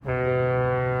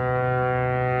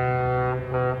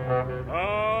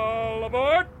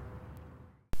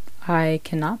I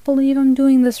cannot believe I'm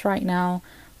doing this right now,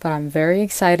 but I'm very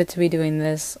excited to be doing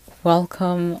this.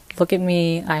 Welcome. Look at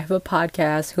me. I have a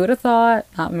podcast. Who'd have thought?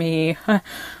 Not me.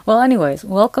 Well, anyways,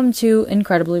 welcome to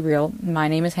Incredibly Real. My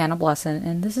name is Hannah Blesson,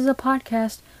 and this is a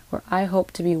podcast where I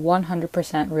hope to be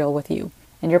 100% real with you.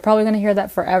 And you're probably going to hear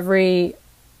that for every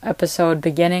episode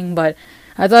beginning, but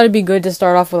I thought it'd be good to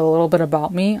start off with a little bit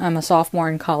about me. I'm a sophomore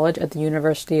in college at the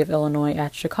University of Illinois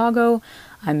at Chicago.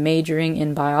 I'm majoring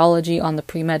in biology on the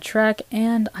pre-med track,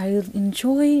 and I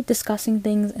enjoy discussing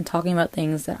things and talking about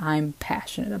things that I'm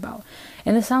passionate about.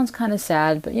 And this sounds kind of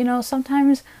sad, but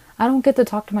sometimes I don't get to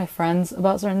talk to my friends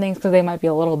about certain things because they might be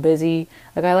a little busy.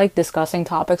 Like, I like discussing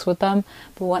topics with them,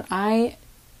 but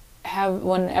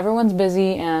when everyone's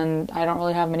busy and I don't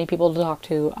really have many people to talk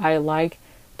to, I like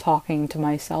talking to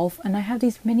myself, and I have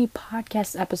these mini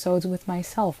podcast episodes with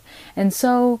myself, and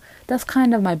so that's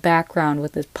kind of my background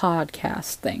with this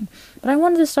podcast thing. But I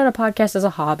wanted to start a podcast as a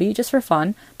hobby, just for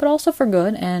fun, but also for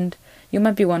good. And you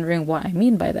might be wondering what I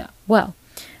mean by that. Well,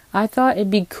 I thought it'd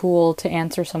be cool to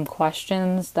answer some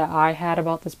questions that I had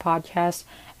about this podcast,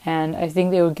 and I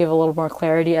think they would give a little more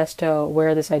clarity as to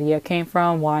where this idea came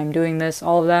from, why I'm doing this,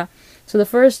 all of that. So the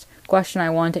first question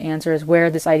I wanted to answer is where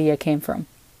this idea came from.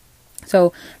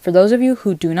 So, for those of you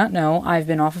who do not know, I've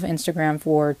been off of Instagram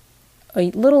for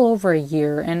a little over a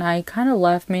year, and I kind of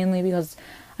left mainly because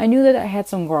I knew that I had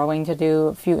some growing to do,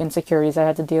 a few insecurities I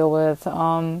had to deal with.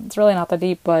 It's really not that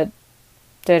deep, but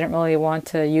didn't really want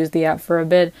to use the app for a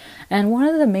bit. And one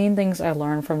of the main things I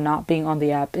learned from not being on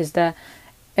the app is that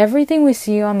everything we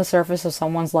see on the surface of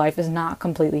someone's life is not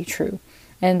completely true.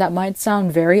 And that might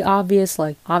sound very obvious,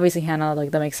 like, obviously, Hannah, like,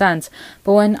 that makes sense.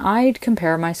 But when I'd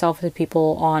compare myself to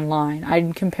people online,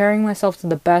 I'm comparing myself to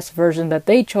the best version that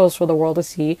they chose for the world to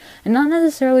see, and not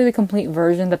necessarily the complete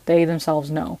version that they themselves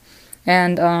know.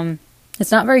 And,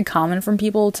 it's not very common for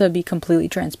people to be completely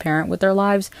transparent with their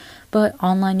lives, but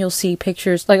online you'll see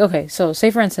pictures, like, okay, so say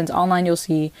for instance, online you'll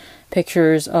see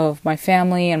pictures of my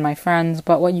family and my friends,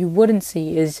 but what you wouldn't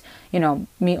see is,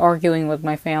 me arguing with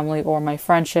my family or my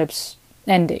friendships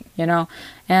ending,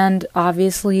 and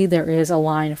obviously there is a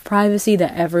line of privacy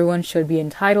that everyone should be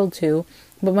entitled to,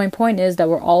 but my point is that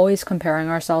we're always comparing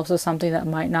ourselves to something that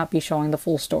might not be showing the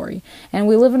full story. And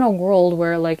we live in a world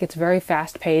where, like, it's very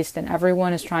fast-paced and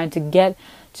everyone is trying to get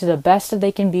to the best that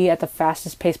they can be at the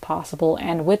fastest pace possible,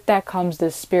 and with that comes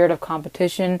this spirit of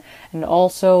competition and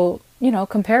also,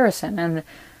 comparison, and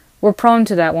we're prone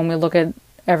to that when we look at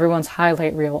everyone's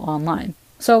highlight reel online.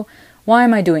 So why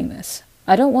am I doing this?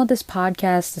 I don't want this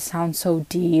podcast to sound so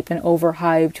deep and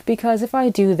overhyped, because if I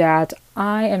do that,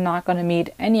 I am not going to meet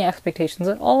any expectations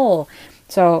at all.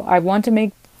 So I want to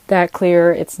make that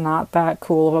clear. It's not that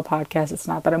cool of a podcast. It's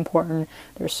not that important.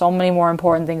 There's so many more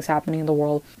important things happening in the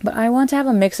world. But I want to have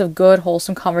a mix of good,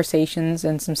 wholesome conversations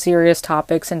and some serious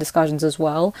topics and discussions as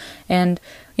well. And,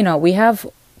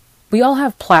 we all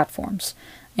have platforms.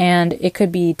 And it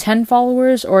could be 10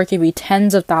 followers or it could be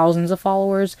tens of thousands of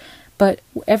followers. But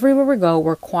everywhere we go,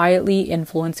 we're quietly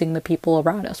influencing the people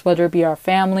around us, whether it be our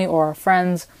family or our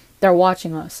friends. They're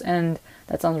watching us, and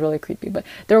that sounds really creepy, but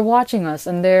they're watching us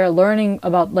and they're learning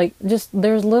about,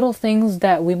 there's little things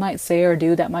that we might say or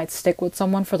do that might stick with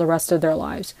someone for the rest of their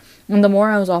lives. And the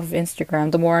more I was off of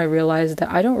Instagram, the more I realized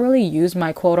that I don't really use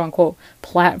my quote-unquote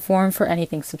platform for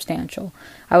anything substantial.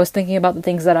 I was thinking about the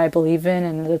things that I believe in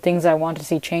and the things I want to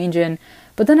see change in.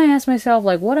 But then I asked myself,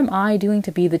 what am I doing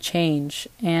to be the change?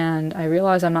 And I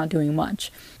realized I'm not doing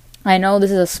much. I know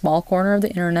this is a small corner of the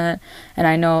internet, and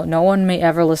I know no one may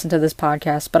ever listen to this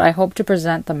podcast, but I hope to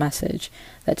present the message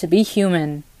that to be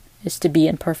human is to be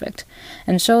imperfect,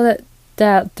 and show that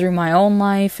through my own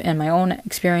life and my own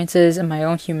experiences and my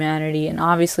own humanity. And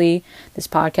obviously this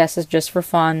podcast is just for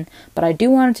fun, but I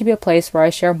do want it to be a place where I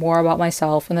share more about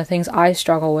myself and the things I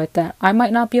struggle with that I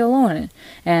might not be alone in.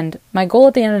 And my goal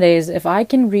at the end of the day is, if I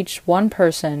can reach one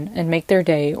person and make their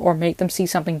day, or make them see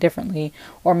something differently,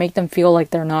 or make them feel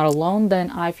like they're not alone, then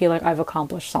I feel like I've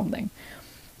accomplished something.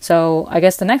 So I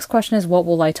guess the next question is, what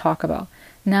will I talk about?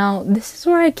 Now, this is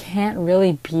where I can't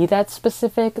really be that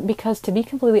specific, because to be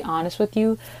completely honest with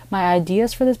you, my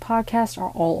ideas for this podcast are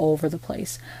all over the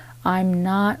place. I'm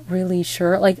not really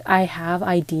sure. I have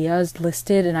ideas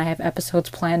listed and I have episodes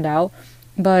planned out,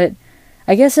 but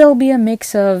I guess it'll be a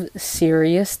mix of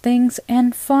serious things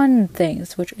and fun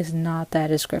things, which is not that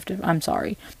descriptive. I'm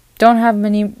sorry. Don't have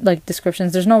many,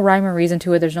 descriptions. There's no rhyme or reason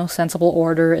to it. There's no sensible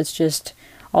order. It's just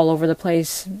all over the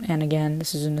place. And again,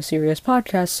 this isn't a serious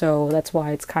podcast, so that's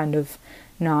why it's kind of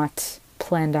not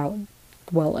planned out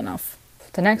well enough.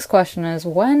 The next question is,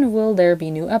 when will there be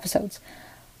new episodes?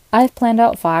 I've planned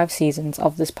out 5 seasons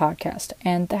of this podcast,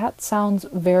 and that sounds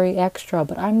very extra,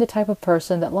 but I'm the type of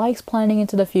person that likes planning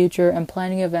into the future and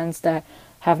planning events that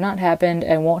have not happened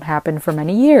and won't happen for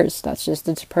many years. That's just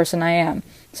the person I am.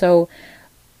 So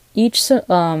each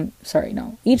season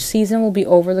will be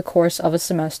over the course of a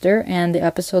semester, and the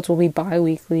episodes will be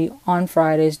bi-weekly on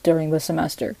Fridays during the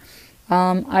semester.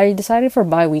 I decided for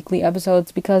bi-weekly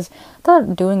episodes because I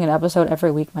thought doing an episode every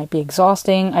week might be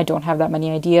exhausting. I don't have that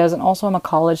many ideas, and also I'm a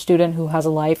college student who has a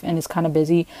life and is kind of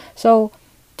busy. So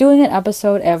doing an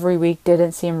episode every week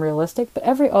didn't seem realistic, but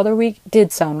every other week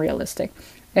did sound realistic.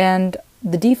 And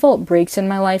the default breaks in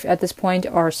my life at this point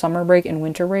are summer break and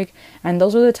winter break, and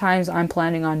those are the times I'm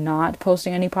planning on not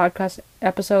posting any podcast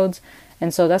episodes,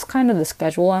 and so that's kind of the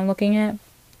schedule I'm looking at.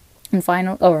 And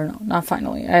not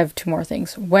finally, I have 2 more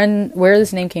things. Where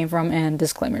this name came from and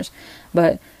disclaimers.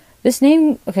 But this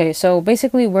name, so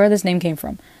basically where this name came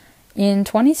from. In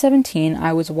 2017,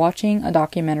 I was watching a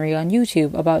documentary on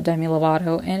YouTube about Demi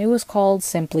Lovato, and it was called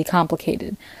Simply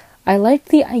Complicated. I liked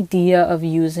the idea of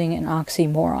using an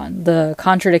oxymoron, the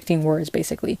contradicting words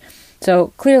basically.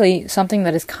 So clearly, something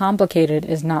that is complicated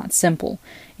is not simple.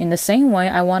 In the same way,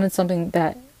 I wanted something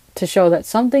to show that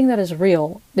something that is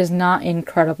real is not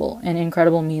incredible, and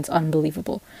incredible means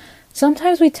unbelievable.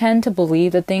 Sometimes we tend to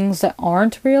believe the things that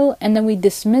aren't real, and then we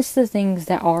dismiss the things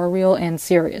that are real and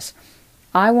serious.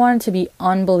 I wanted to be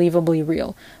unbelievably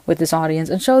real with this audience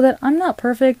and show that I'm not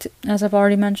perfect, as I've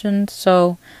already mentioned,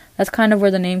 so that's kind of where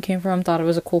the name came from. Thought it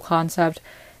was a cool concept.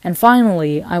 And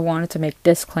finally, I wanted to make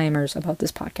disclaimers about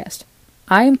this podcast.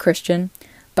 I am Christian,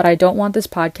 but I don't want this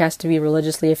podcast to be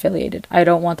religiously affiliated. I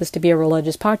don't want this to be a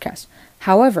religious podcast.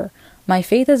 However, my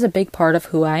faith is a big part of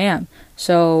who I am.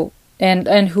 So, and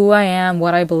who I am,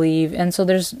 what I believe, and so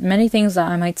there's many things that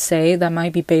I might say that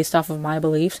might be based off of my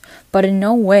beliefs, but in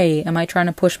no way am I trying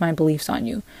to push my beliefs on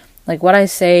you. Like what I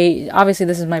say, obviously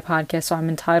this is my podcast, so I'm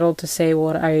entitled to say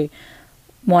what I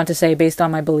want to say based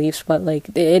on my beliefs, but like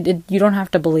you don't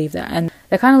have to believe that. And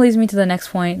that kind of leads me to the next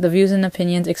point. The views and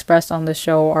opinions expressed on the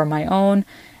show are my own,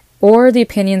 or the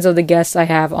opinions of the guests I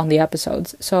have on the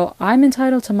episodes. So I'm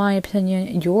entitled to my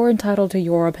opinion, you're entitled to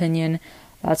your opinion.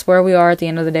 That's where we are at the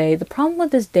end of the day. The problem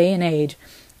with this day and age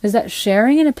is that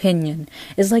sharing an opinion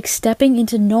is like stepping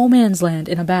into no man's land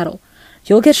in a battle.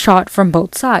 You'll get shot from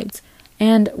both sides.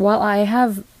 And while I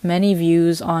have many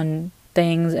views on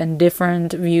things and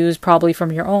different views probably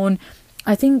from your own,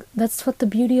 I think that's what the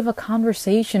beauty of a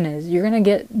conversation is. You're gonna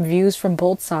get views from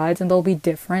both sides and they'll be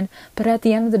different, but at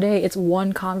the end of the day it's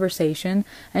one conversation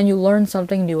and you learn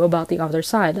something new about the other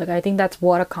side. Like I think that's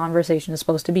what a conversation is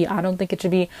supposed to be. I don't think it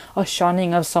should be a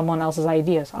shunning of someone else's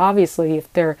ideas. Obviously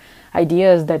if they're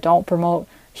ideas that don't promote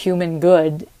human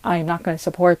good, I'm not going to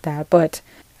support that, but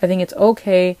I think it's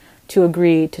okay to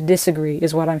agree to disagree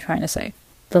is what I'm trying to say.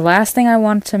 The last thing I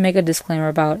want to make a disclaimer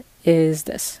about is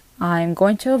this. I'm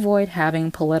going to avoid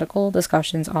having political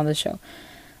discussions on the show.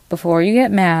 Before you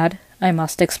get mad, I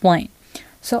must explain.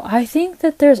 So I think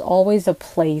that there's always a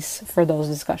place for those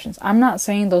discussions. I'm not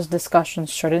saying those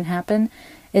discussions shouldn't happen.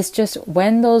 It's just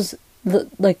when it's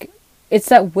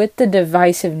that with the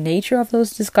divisive nature of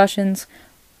those discussions,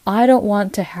 I don't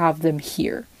want to have them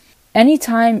here.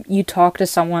 Anytime you talk to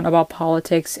someone about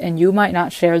politics and you might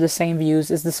not share the same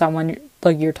views as the someone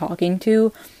you're talking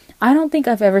to, I don't think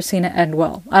I've ever seen it end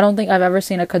well. I don't think I've ever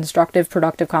seen a constructive,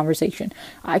 productive conversation.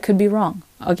 I could be wrong.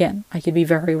 Again, I could be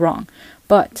very wrong.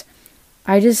 But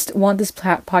I just want this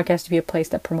podcast to be a place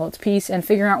that promotes peace and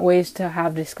figuring out ways to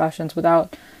have discussions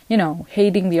without,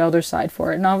 hating the other side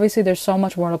for it. And obviously there's so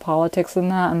much more to politics than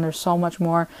that, and there's so much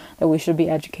more that we should be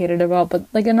educated about. But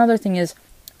another thing is,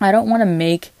 I don't want to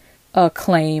make a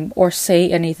claim or say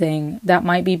anything that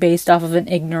might be based off of an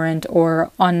ignorant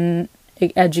or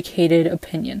uneducated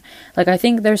opinion. I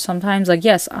think there's sometimes,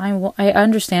 yes, I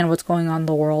understand what's going on in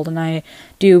the world, and I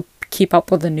do keep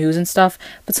up with the news and stuff,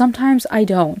 but sometimes I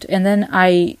don't. And then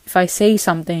if I say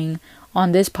something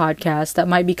on this podcast that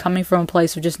might be coming from a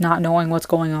place of just not knowing what's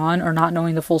going on or not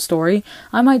knowing the full story,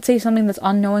 I might say something that's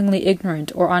unknowingly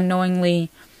ignorant or unknowingly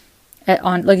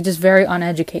just very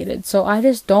uneducated. So I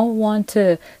just don't want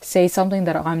to say something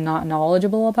that I'm not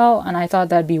knowledgeable about, and I thought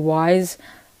that'd be wise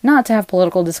not to have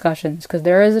political discussions, because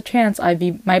there is a chance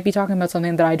might be talking about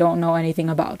something that I don't know anything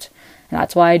about, and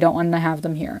that's why I don't want to have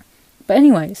them here. But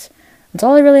anyways, that's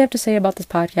all I really have to say about this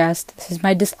podcast. This is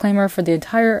my disclaimer for the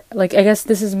entire, I guess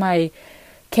this is my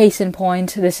case in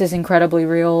point. This is Incredibly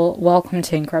Real. Welcome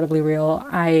to Incredibly Real.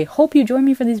 I hope you join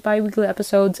me for these bi-weekly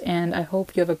episodes, and I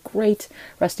hope you have a great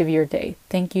rest of your day.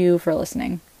 Thank you for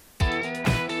listening.